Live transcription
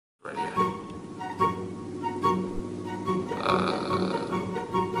One,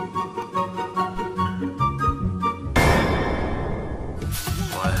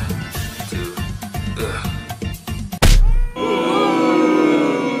 two,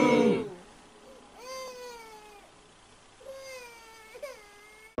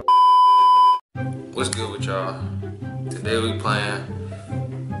 What's good with y'all? Today we playing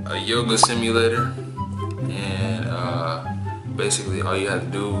a yoga simulator, and basically all you have to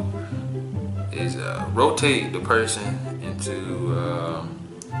do is rotate the person into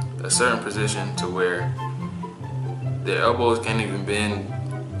a certain position to where their elbows can't even bend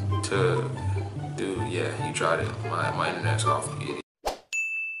to do. Yeah, you tried it. My internet's off, you idiot.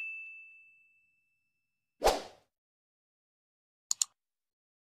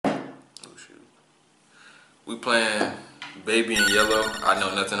 Oh shoot. We playing Baby in Yellow. I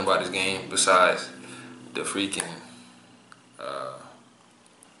know nothing about this game besides the freaking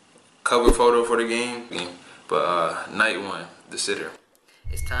cover photo for the game. But night one, the sitter.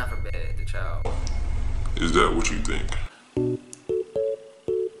 It's time for bed, the child. Is that what you think?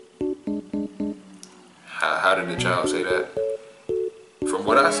 How did the child say that? From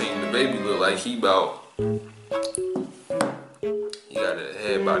what I seen, the baby look like he got a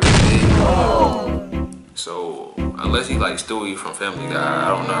head about this big. So unless he like Stewie from Family Guy, I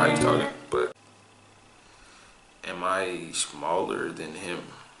don't know how he's talking. But am I smaller than him?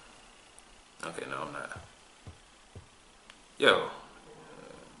 Okay, no, I'm not. Yo,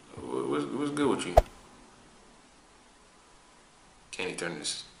 what's good with you? Can't he turn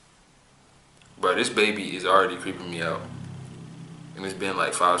this? Bro, this baby is already creeping me out. And it's been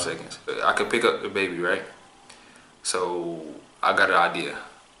like 5 seconds. I could pick up the baby, right? So I got an idea.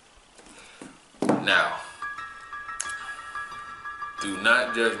 Now, do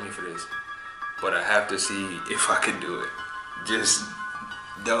not judge me for this, but I have to see if I can do it. Just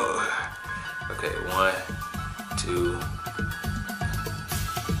don't. Okay, 1, 2.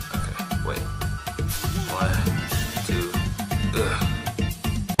 Okay, wait. 1, 2. Ugh.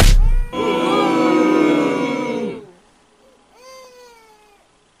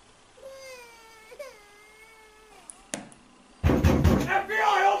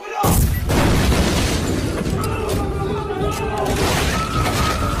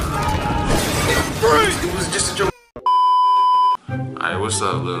 It was just a joke. Alright, what's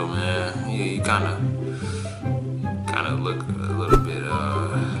up, little man? You kinda look a little bit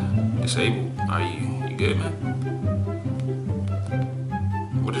disabled. Are you good, man?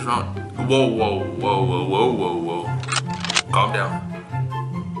 What is wrong? Whoa. Calm down.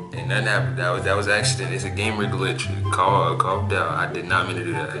 Ain't nothing happened. That was accident. It's a gamer glitch. Calm down. I did not mean to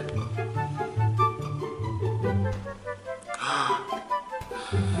do that.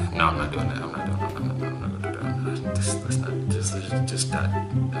 No, I'm not doing that. I'm not gonna do that. Let's not. Just not.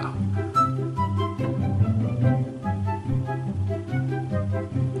 No.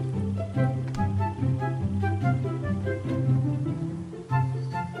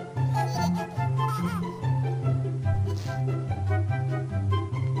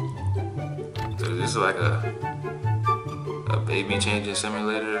 So is this like a baby changing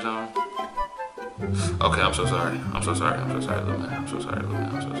simulator or something? Okay, I'm so sorry, little man. I'm so sorry, little man. I'm so sorry.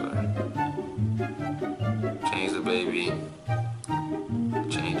 Change the baby.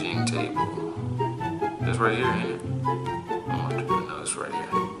 Changing table. That's right here, ain't it? No, it's right here.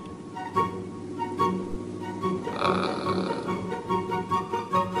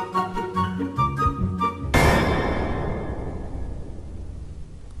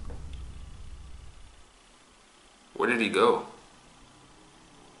 Where did he go?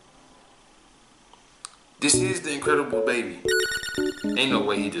 This is the incredible baby. Ain't no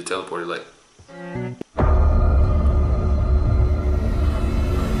way he just teleported like.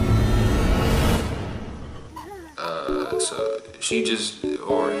 So she just,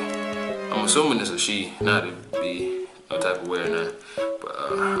 or I'm assuming it's a she, not to be no type of way or not, but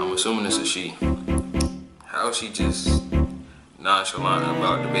I'm assuming it's a she. How is she just nonchalant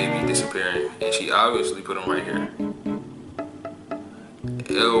about the baby disappearing, and she obviously put him right here.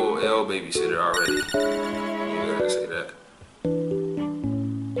 L babysitter already. You gotta say that.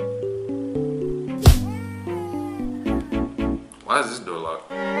 Why is this door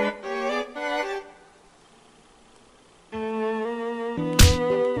locked?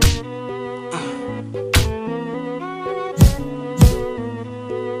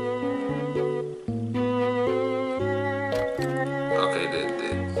 Okay,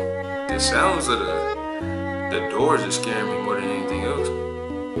 the sounds of the doors are scaring me more than anything else.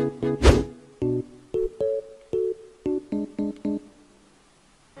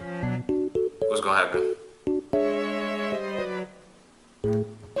 What's gonna happen?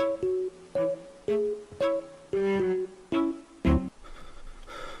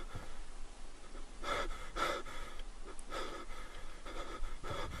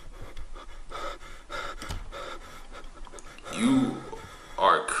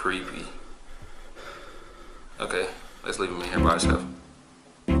 creepy. Okay, let's leave him in here by himself.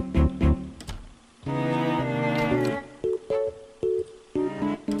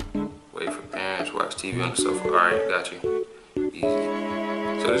 Wait for parents, watch TV on the sofa. Alright, got you.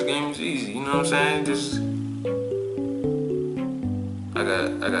 Easy. So this game is easy, you know what I'm saying? Just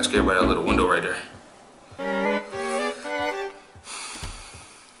I got scared by that little window right there.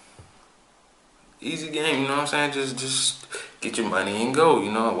 Easy game, you know what I'm saying? Just get your money and go,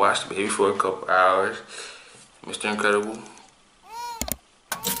 you know, watch the baby for a couple hours. Mr. Incredible.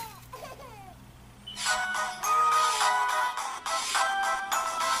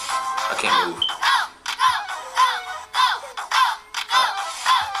 I can't move.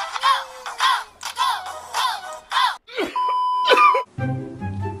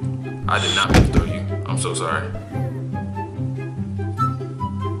 I did not mean to throw you. I'm so sorry.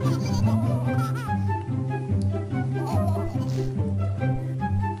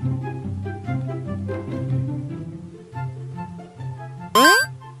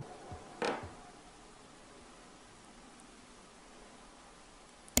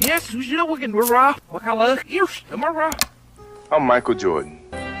 Yes, I'm Michael Jordan.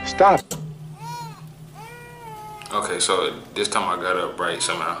 Stop. Okay, so this time I got up right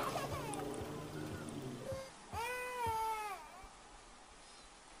somehow.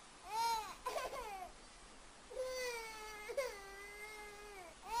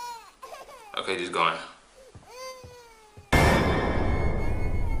 Okay, just going.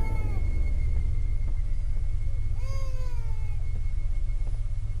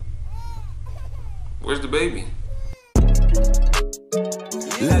 Where's the baby?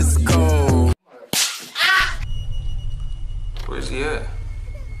 Let's go. Where's he at?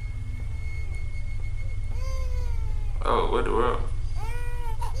 Oh, what the world?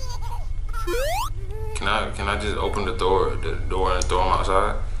 Can I just open the door and throw him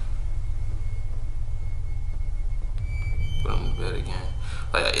outside? Put him in bed again.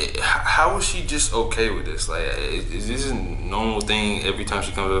 Like, how is she just okay with this? Like, is this a normal thing every time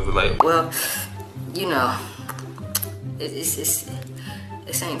she comes up? Like, well, you know, it's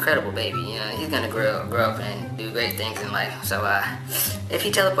an incredible baby. You know, he's gonna grow up and do great things in life. So, if he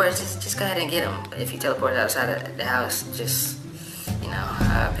teleports, just go ahead and get him. But if he teleports outside of the house, just, you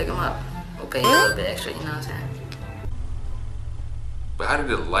know, pick him up. We'll pay you a little bit extra. You know what I'm saying? but how did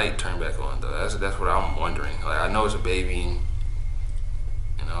the light turn back on though? That's what I'm wondering. Like, I know it's a baby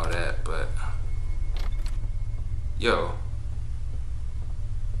and all that, but yo.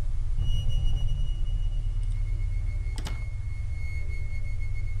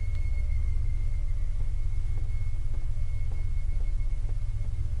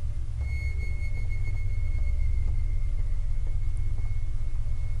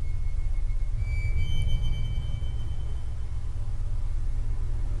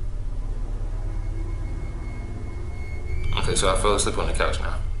 Okay, so I fell asleep on the couch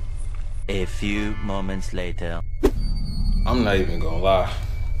now. A few moments later. I'm not even gonna lie.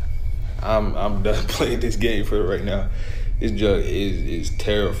 I'm done playing this game for right now. This jug is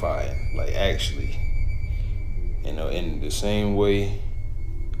terrifying. Like, actually, you know, in the same way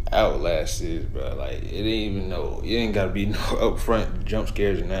Outlast is, bro. Like, it ain't gotta be no upfront jump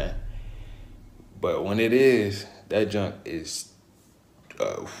scares in that. But when it is, that junk is,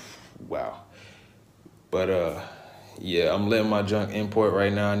 wow. But yeah, I'm letting my junk import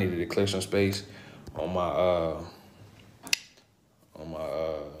right now. I needed to clear some space on my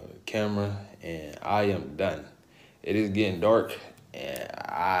camera, and I am done. It is getting dark, and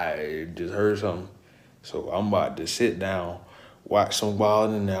I just heard something, so I'm about to sit down, watch some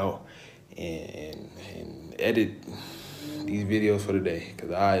Wild and Out, and edit these videos for the day,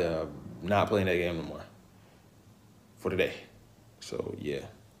 because I not playing that game no more for the day. So yeah,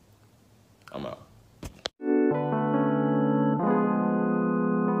 I'm out.